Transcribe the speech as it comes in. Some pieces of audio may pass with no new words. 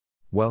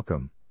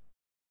Welcome.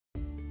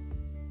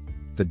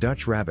 The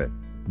Dutch rabbit,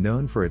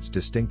 known for its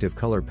distinctive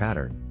color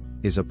pattern,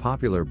 is a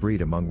popular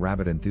breed among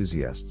rabbit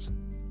enthusiasts.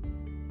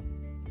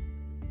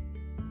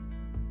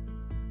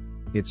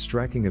 Its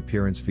striking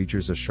appearance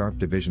features a sharp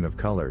division of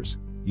colors,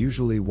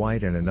 usually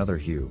white and another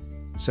hue,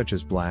 such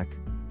as black,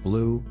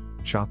 blue,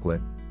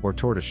 chocolate, or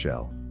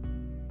tortoiseshell.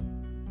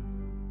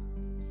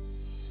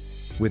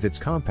 With its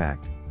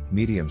compact,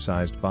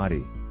 medium-sized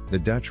body, the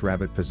Dutch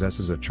rabbit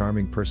possesses a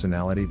charming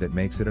personality that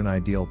makes it an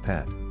ideal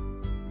pet.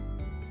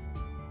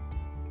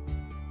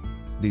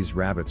 These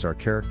rabbits are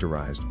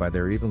characterized by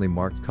their evenly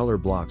marked color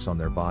blocks on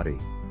their body,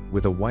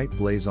 with a white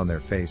blaze on their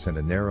face and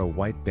a narrow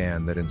white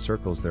band that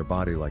encircles their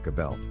body like a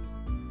belt.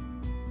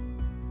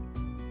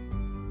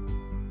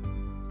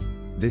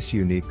 This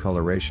unique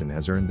coloration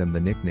has earned them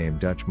the nickname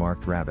Dutch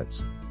marked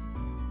rabbits.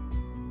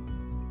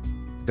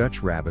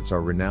 Dutch rabbits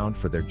are renowned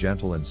for their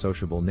gentle and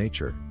sociable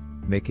nature,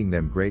 making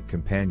them great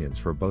companions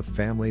for both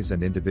families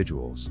and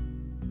individuals.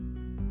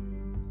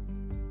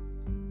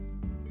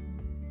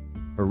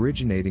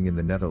 Originating in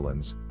the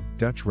Netherlands,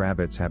 Dutch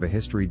rabbits have a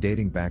history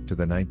dating back to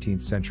the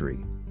 19th century.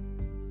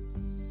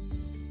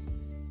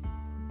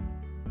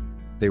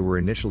 They were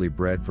initially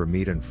bred for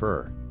meat and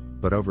fur,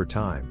 but over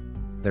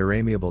time, their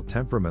amiable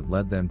temperament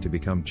led them to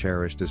become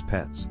cherished as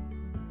pets.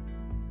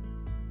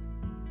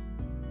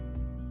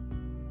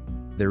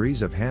 Their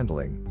ease of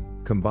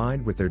handling,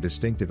 combined with their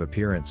distinctive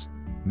appearance,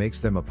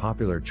 makes them a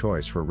popular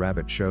choice for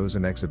rabbit shows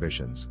and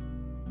exhibitions.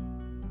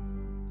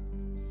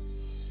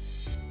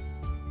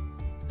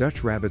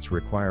 Dutch rabbits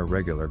require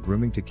regular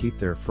grooming to keep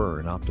their fur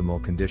in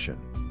optimal condition.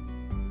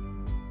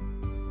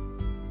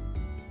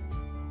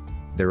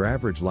 Their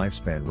average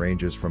lifespan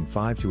ranges from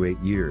 5 to 8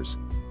 years,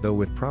 though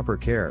with proper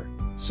care,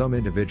 some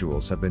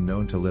individuals have been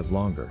known to live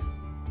longer.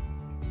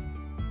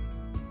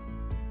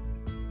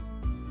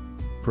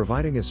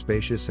 Providing a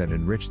spacious and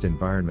enriched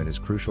environment is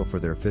crucial for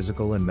their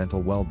physical and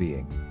mental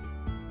well-being.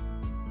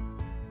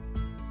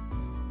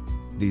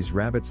 These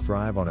rabbits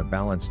thrive on a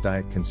balanced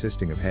diet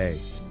consisting of hay,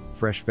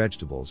 fresh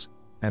vegetables,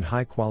 and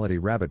high-quality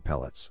rabbit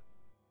pellets.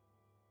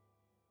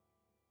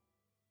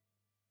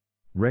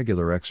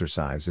 Regular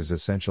exercise is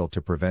essential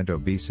to prevent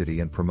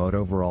obesity and promote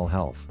overall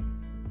health.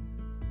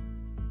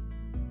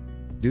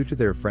 Due to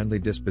their friendly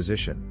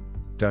disposition,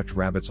 Dutch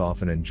rabbits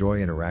often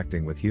enjoy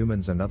interacting with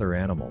humans and other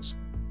animals,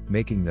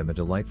 making them a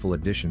delightful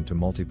addition to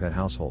multi-pet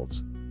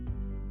households.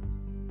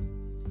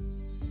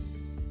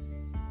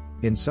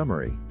 In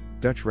summary,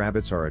 Dutch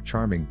rabbits are a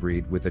charming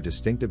breed with a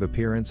distinctive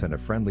appearance and a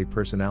friendly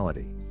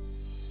personality.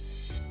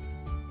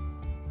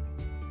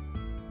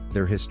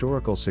 Their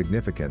historical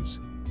significance,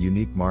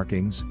 unique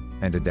markings,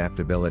 and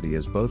adaptability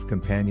as both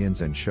companions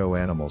and show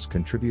animals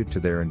contribute to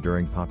their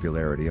enduring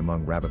popularity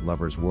among rabbit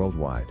lovers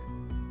worldwide.